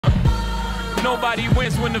Nobody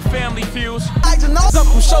wins when the family feels. Up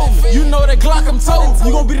from shoulder, you know that Glock I'm told.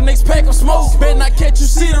 You gon' be the next pack of smoke. Better not catch you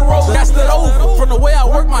see the road. Got that over from the way I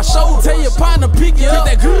work my shoulder. Tell your partner pick you up,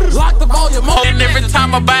 that good. Locked up all your motor. And every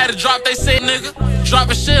time I buy the drop, they say nigga,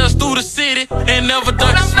 dropping shells through the city and never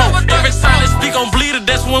duck the smoke. Every time they speak on bleeder,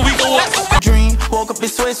 that's when we go up. Dream, woke up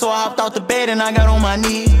this way, so I hopped out the bed and I got on my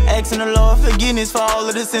knees, asking the Lord forgiveness for all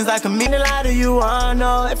of the sins I committed. Lie to you, I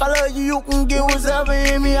know. If I love you, you can get whatever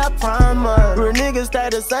in me, I promise. Real niggas stay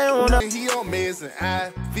the same on the. He on meds and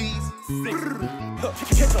IVs.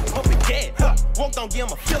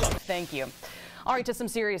 Thank you. All right, to some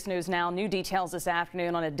serious news now. New details this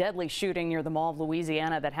afternoon on a deadly shooting near the Mall of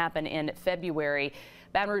Louisiana that happened in February.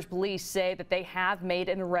 Baton Rouge police say that they have made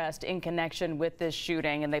an arrest in connection with this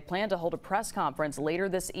shooting, and they plan to hold a press conference later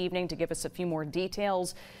this evening to give us a few more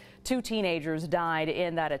details. 2 teenagers died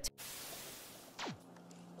in that attack.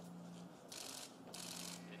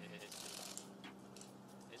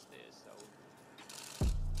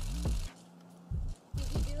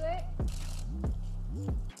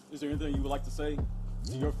 Is there anything you would like to say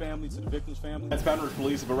to your family, to the victim's family? Baton Rouge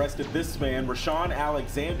police have arrested this man, Rashawn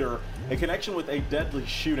Alexander, in connection with a deadly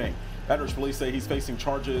shooting. Baton Rouge police say he's facing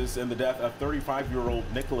charges in the death of 35-year-old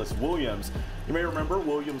Nicholas Williams. You may remember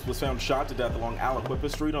Williams was found shot to death along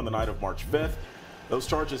Aliquippa Street on the night of March 5th. Those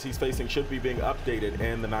charges he's facing should be being updated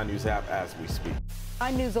in the 9 News app as we speak.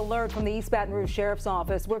 9 News alert from the East Baton Rouge Sheriff's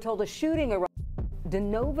Office. We're told a shooting around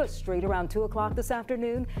DeNova Street around 2 o'clock this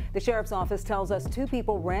afternoon. The Sheriff's Office tells us 2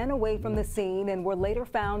 people ran away from the scene and were later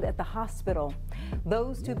found at the hospital.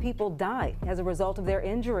 Those 2 people died as a result of their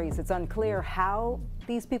injuries. It's unclear how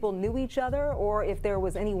these people knew each other or if there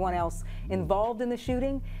was anyone else involved in the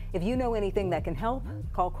shooting. If you know anything that can help,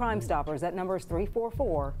 call Crime Stoppers. That number is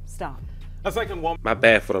 344-STOP. A second one. My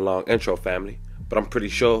bad for the long intro, family, but I'm pretty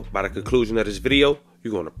sure by the conclusion of this video,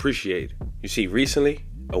 you're going to appreciate it. You see, recently,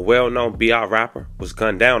 a well-known BR rapper was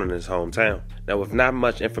gunned down in his hometown. Now, with not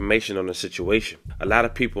much information on the situation, a lot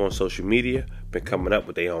of people on social media been coming up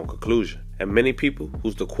with their own conclusion. And many people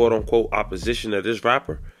who's the quote-unquote opposition of this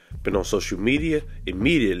rapper been on social media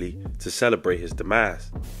immediately to celebrate his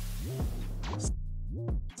demise.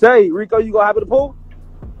 Say, Rico, you gonna hop in the pool?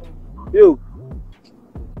 You.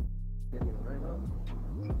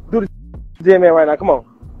 Do the gym man right now, come on.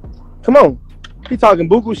 Come on. He talking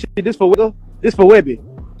buku shit, this for Wiggle, this for Webby.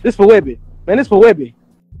 This for Webby. Man, this for Webby.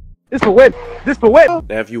 This for Webby. This for Webby.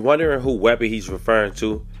 Now, if you're wondering who Webby he's referring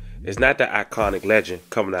to, it's not the iconic legend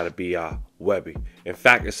coming out of BR, Webby. In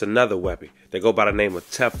fact, it's another Webby. They go by the name of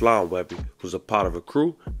Teflon Webby, who's a part of a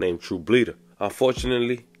crew named True Bleeder.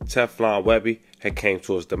 Unfortunately, Teflon Webby had came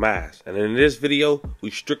to his demise. And in this video, we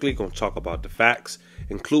strictly gonna talk about the facts,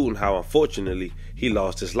 including how unfortunately he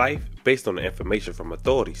lost his life based on the information from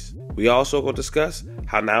authorities. We also gonna discuss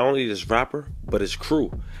how not only this rapper, but his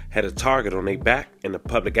crew had a target on their back in the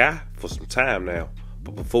public eye for some time now.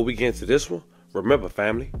 But before we get into this one, remember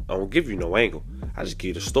family, I don't give you no angle, I just give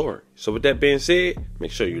you the story. So with that being said,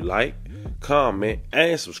 make sure you like, comment,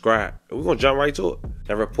 and subscribe. And we're gonna jump right to it.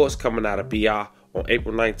 Now, reports coming out of BR on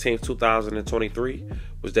April 19, 2023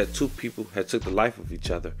 was that 2 people had took the life of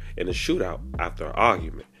each other in a shootout after an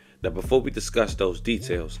argument. Now, before we discuss those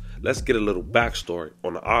details, let's get a little backstory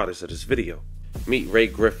on the artist of this video. Meet Ray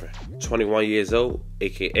Griffin, 21 years old,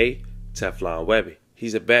 aka Teflon Webby.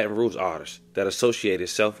 He's a Baton Rouge artist that associated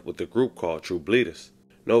himself with the group called True Bleeders.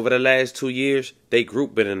 And over the last 2 years, they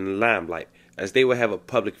group been in the limelight as they would have a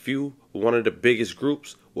public feud with one of the biggest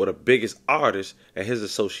groups or the biggest artists at his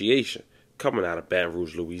association coming out of Baton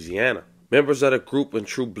Rouge, Louisiana. Members of the group and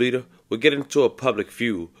True Bleeder would get into a public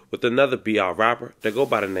feud with another BR rapper that go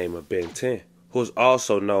by the name of Ben 10, who is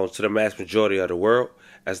also known to the mass majority of the world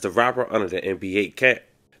as the rapper under the NBA cap.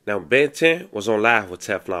 Now, Ben 10 was on live with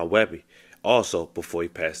Teflon Webby also before he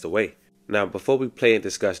passed away. Now, before we play and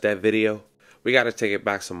discuss that video, we got to take it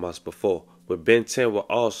back some months before, where Ben 10 will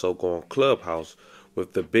also go on Clubhouse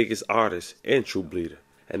with the biggest artist in True Bleeder.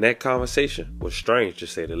 And that conversation was strange, to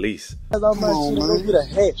say the least. Come on, man. Go get a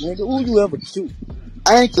hat, nigga. Who you ever shoot?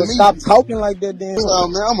 I ain't gonna stop talking like that, then.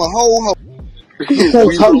 Man, I'm a whole hoe. You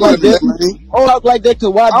can't talk like that, man. Don't talk like that,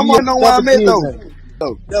 cause why? I want to know why I meant though.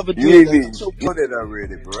 Never did that. You know that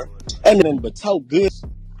already, bro. Ain't nothing but talk good.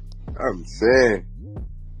 I'm saying.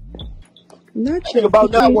 Not think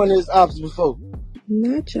about that one of his ops before.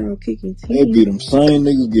 Not y'all kicking 10. They be them same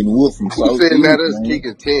niggas getting whooped from South. Who said not us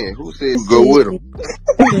kicking 10? Who said go with them?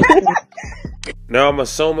 Now, I'm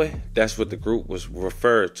assuming that's what the group was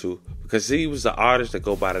referred to because he was the artist that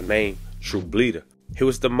go by the name True Bleeder. He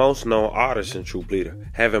was the most known artist in True Bleeder,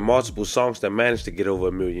 having multiple songs that managed to get over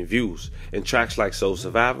 1 million views in tracks like Soul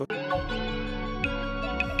Survivor,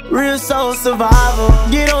 Real soul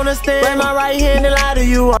survivor. Get on the stand, raise my right hand and lie to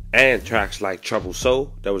you. And tracks like Troubled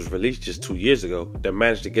Soul, that was released just 2 years ago, that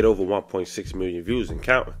managed to get over 1.6 million views and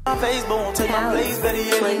counting. Facebook, take my place, better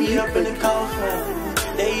yet, leave me up in the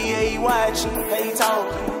coffin. They watching, they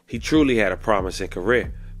talking. He truly had a promising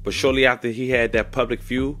career, but shortly after he had that public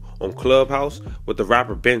feud on Clubhouse with the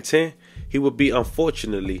rapper Ben 10, he would be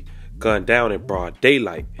unfortunately gunned down in broad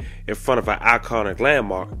daylight in front of an iconic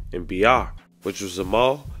landmark in BR, which was the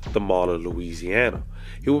Mall of Louisiana.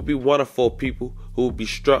 He would be one of 4 people who would be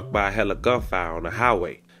struck by a hell of gunfire on the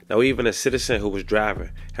highway. Now, even a citizen who was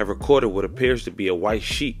driving had recorded what appears to be a white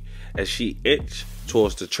sheet as she inched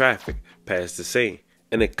towards the traffic past the scene.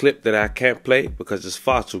 In a clip that I can't play because it's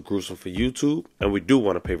far too gruesome for YouTube, and we do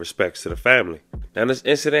want to pay respects to the family. Now, this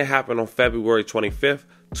incident happened on February 25th,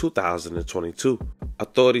 2022.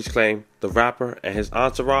 Authorities claim the rapper and his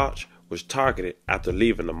entourage was targeted after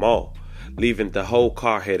leaving the mall, leaving the whole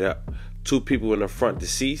car head up. 2 people in the front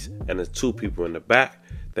deceased and the 2 people in the back.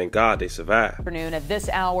 Thank God they survived. Afternoon at this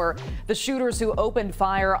hour, the shooters who opened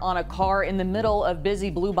fire on a car in the middle of busy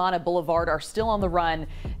Bluebonnet Boulevard are still on the run,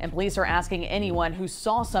 and police are asking anyone who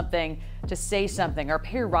saw something to say something. Our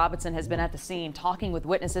Perry Robinson has been at the scene talking with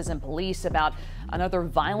witnesses and police about another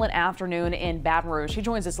violent afternoon in Baton Rouge. He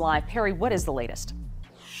joins us live. Perry, what is the latest?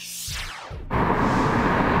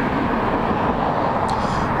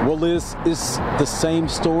 Well, Liz, it's the same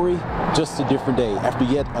story, just a different day after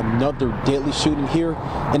yet another deadly shooting here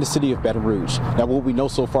in the city of Baton Rouge. Now, what we know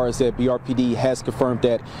so far is that BRPD has confirmed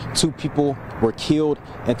that 2 people were killed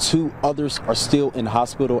and 2 others are still in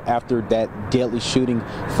hospital after that deadly shooting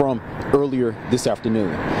from earlier this afternoon.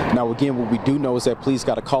 Now, again, what we do know is that police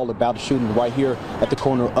got a call about a shooting right here at the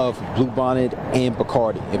corner of Bluebonnet and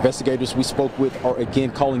Bacardi. Investigators we spoke with are again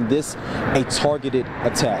calling this a targeted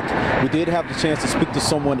attack. We did have the chance to speak to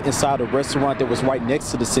someone inside a restaurant that was right next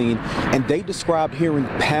to the scene, and they described hearing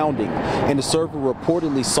pounding, and the server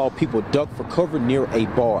reportedly saw people duck for cover near a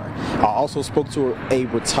bar. I also spoke to a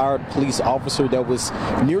retired police officer that was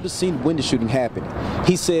near the scene when the shooting happened.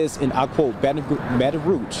 He says, and I quote, Baton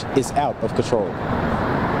Rouge is out of control.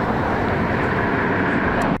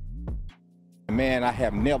 Man, I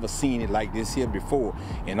have never seen it like this here before.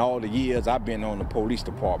 In all the years I've been on the police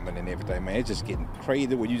department and everything, man, it's just getting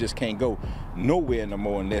crazy where you just can't go nowhere no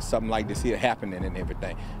more unless something like this here happening and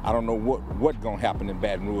everything. I don't know what's gonna happen in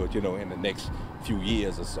Baton Rouge, you know, in the next few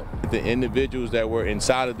years or so. The individuals that were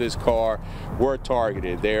inside of this car were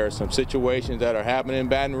targeted. There are some situations that are happening in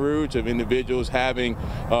Baton Rouge of individuals having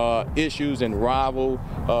issues and rival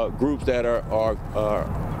groups that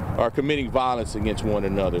are committing violence against one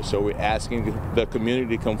another. So we're asking the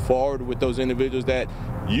community to come forward with those individuals that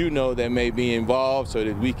you know that may be involved so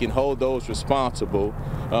that we can hold those responsible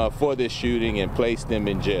for this shooting and place them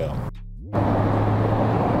in jail.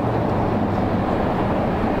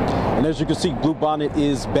 And as you can see, Bluebonnet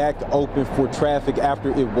is back open for traffic after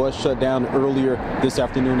it was shut down earlier this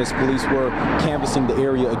afternoon as police were canvassing the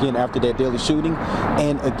area again after that deadly shooting.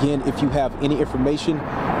 And again, if you have any information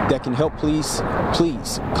that can help police,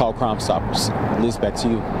 please call Crime Stoppers. Liz, back to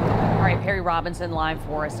you. All right, Perry Robinson live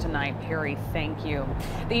for us tonight. Perry, thank you.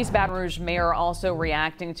 The East Baton Rouge mayor also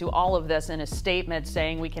reacting to all of this in a statement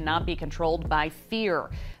saying we cannot be controlled by fear.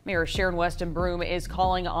 Mayor Sharon Weston Broome is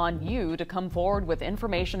calling on you to come forward with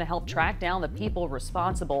information to help track down the people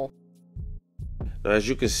responsible. Now, as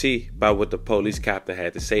you can see by what the police captain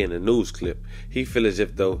had to say in the news clip, he feels as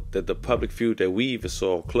if though that the public feud that we even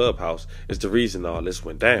saw on Clubhouse is the reason all this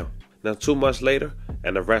went down. Now, 2 months later,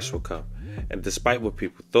 an arrest will come. And despite what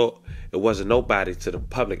people thought, it wasn't nobody to the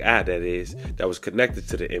public eye, that is, that was connected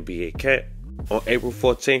to the NBA camp. On April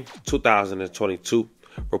 14, 2022,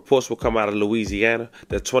 reports will come out of Louisiana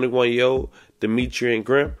that 21-year-old Demetrian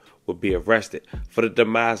Grimm would be arrested for the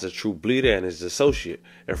demise of True Bleeder and his associate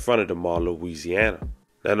in front of the Mall of Louisiana.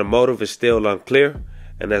 Now, the motive is still unclear,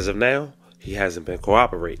 and as of now, he hasn't been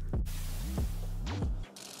cooperating.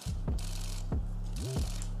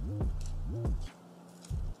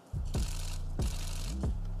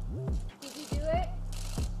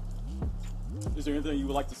 Is there anything you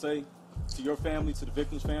would like to say to your family, to the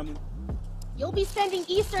victim's family? You'll be spending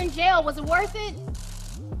Easter in jail. Was it worth it?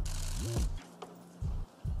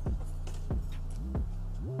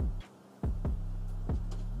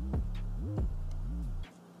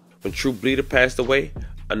 When True Bleeder passed away,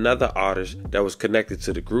 another artist that was connected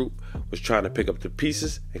to the group was trying to pick up the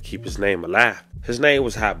pieces and keep his name alive. His name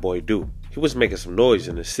was Hot Boy Do. He was making some noise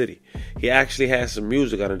in the city. He actually had some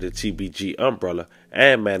music under the TBG umbrella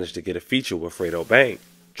and managed to get a feature with Fredo Bang,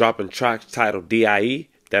 dropping tracks titled DIE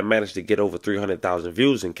that managed to get over 300,000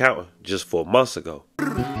 views and counting just 4 months ago.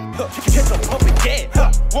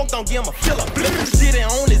 Walked on, give him a filler. Sitting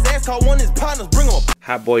on his ass, called one of his partners, bring him a.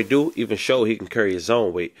 Hot Boy Do even showed he can carry his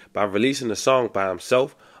own weight by releasing a song by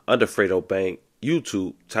himself under Fredo Bang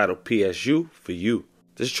YouTube titled PSU for You.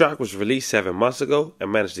 This track was released 7 months ago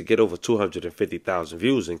and managed to get over 250,000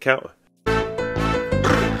 views and counting.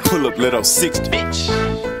 Pull up, let up 60. Bitch.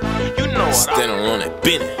 You know what standing on it,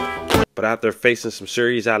 Benny. But after facing some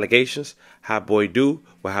serious allegations, Hot Boy Do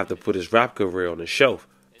will have to put his rap career on the shelf.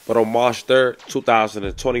 But on March 3rd,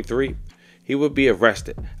 2023, he would be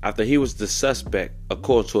arrested after he was the suspect,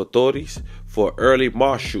 according to authorities, for an early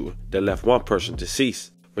March shooting that left one person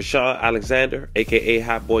deceased. Rashawn Alexander, aka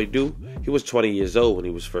Hot Boy Do, he was 20 years old when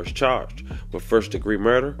he was first charged with first-degree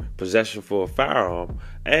murder, possession for a firearm,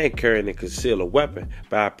 and carrying and conceal a weapon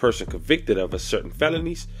by a person convicted of certain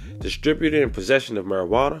felonies, distributing and possession of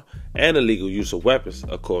marijuana, and illegal use of weapons,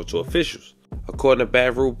 according to officials. According to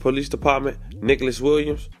Baton Rouge Police Department, Nicholas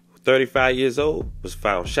Williams, 35 years old, was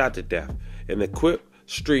found shot to death in Equip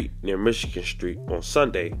Street near Michigan Street on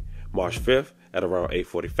Sunday, March 5th, at around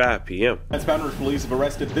 8:45 p.m. Baton Rouge police have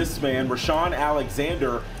arrested this man, Rashawn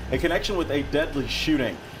Alexander, in connection with a deadly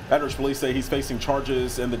shooting. Baton Rouge police say he's facing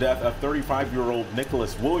charges in the death of 35-year-old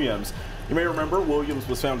Nicholas Williams. You may remember Williams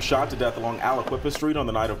was found shot to death along Aliquippa Street on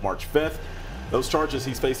the night of March 5th. Those charges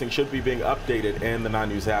he's facing should be being updated in the 9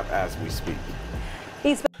 News app as we speak.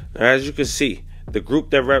 Now, as you can see, the group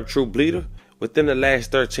that rap True Bleeder, within the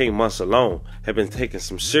last 13 months alone, have been taking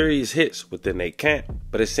some serious hits within their camp.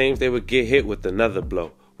 But it seems they would get hit with another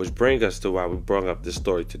blow, which brings us to why we brought up this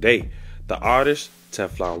story today. The artist,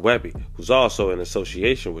 Teflon Webby, who's also in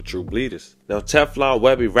association with True Bleeders. Now, Teflon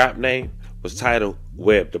Webby rap name was titled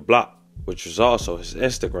Web the Block, which was also his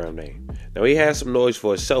Instagram name. Now, he had some noise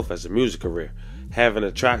for himself as a music career, having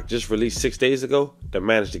a track just released 6 days ago that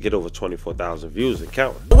managed to get over 24,000 views and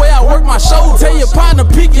counting. The way I work my show, tell your partner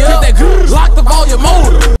pick you up, that lock the volume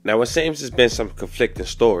motor. Now, it seems there's been some conflicting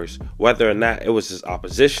stories, whether or not it was his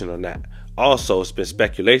opposition or not. Also, it's been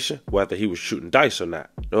speculation whether he was shooting dice or not.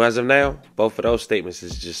 Now, as of now, both of those statements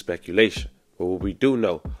is just speculation. But what we do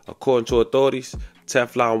know, according to authorities,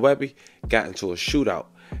 Teflon Webby got into a shootout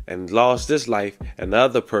and lost his life, and the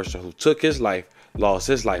other person who took his life lost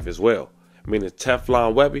his life as well. Meaning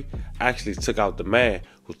Teflon Webby actually took out the man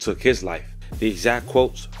who took his life. The exact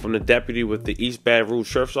quotes from the deputy with the East Baton Rouge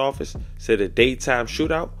Sheriff's Office said the daytime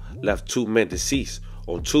shootout left 2 men deceased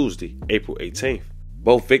on Tuesday, April 18th.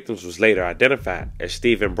 Both victims was later identified as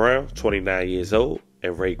Stephen Brown, 29 years old,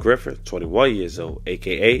 and Ray Griffin, 21 years old,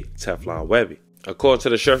 aka Teflon Webby. According to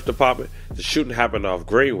the Sheriff's Department, the shooting happened off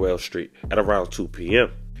Greenwell Street at around 2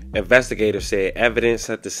 p.m. Investigators said evidence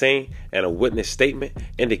at the scene and a witness statement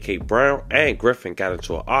indicate Brown and Griffin got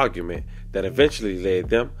into an argument that eventually led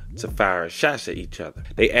them to firing shots at each other.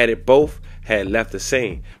 They added both had left the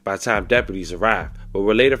scene by the time deputies arrived, but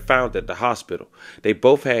were later found at the hospital. They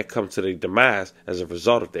both had come to their demise as a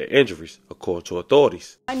result of their injuries, according to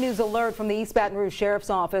authorities. News alert from the East Baton Rouge Sheriff's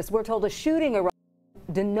Office. We're told a shooting erupted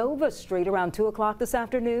DeNova Street around 2 o'clock this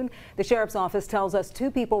afternoon. The Sheriff's Office tells us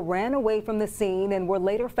 2 people ran away from the scene and were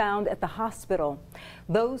later found at the hospital.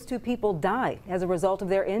 Those 2 people died as a result of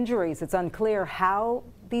their injuries. It's unclear how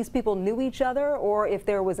these people knew each other or if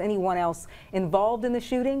there was anyone else involved in the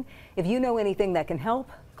shooting. If you know anything that can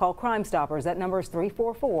help, call Crime Stoppers. That number is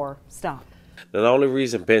 344-STOP. The only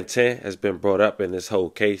reason Ben 10 has been brought up in this whole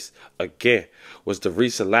case, again, was the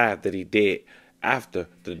recent live that he did after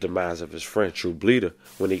the demise of his friend True Bleeder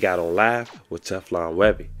when he got on live with Teflon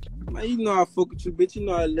Webby. Man, you know I fuck with you, bitch. You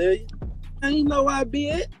know I love you. Man, you know where I be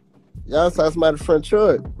at? Y'all inside somebody's front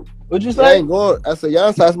truck. What'd you say? I ain't going. I said y'all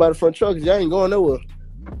inside somebody's front truck because y'all ain't going nowhere.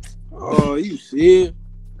 Oh, you see it?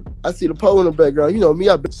 I see the pole in the background. You know me,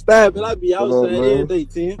 I be stabbing. I be outside every day,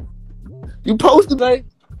 Tim. You supposed to be.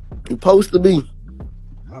 You supposed to be.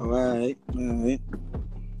 All right.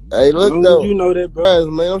 Hey, look though. You know that, bro.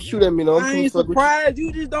 Man, don't shoot at me, though. I ain't surprised.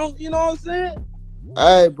 You just don't, you know what I'm saying?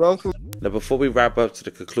 All right, bro. Now, before we wrap up to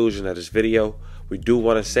the conclusion of this video, we do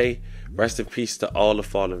want to say rest in peace to all the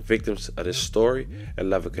fallen victims of this story and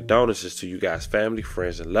loving condolences to you guys' family,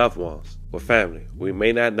 friends, and loved ones. Well, family, we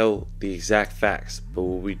may not know the exact facts, but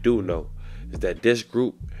what we do know is that this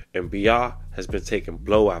group and BR has been taking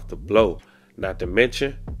blow after blow. Not to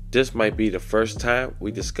mention, this might be the first time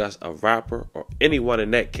we discuss a rapper or anyone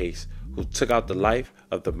in that case who took out the life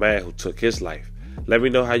of the man who took his life. Let me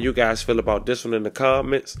know how you guys feel about this one in the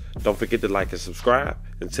comments. Don't forget to like and subscribe.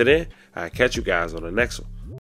 Until then, I'll catch you guys on the next one.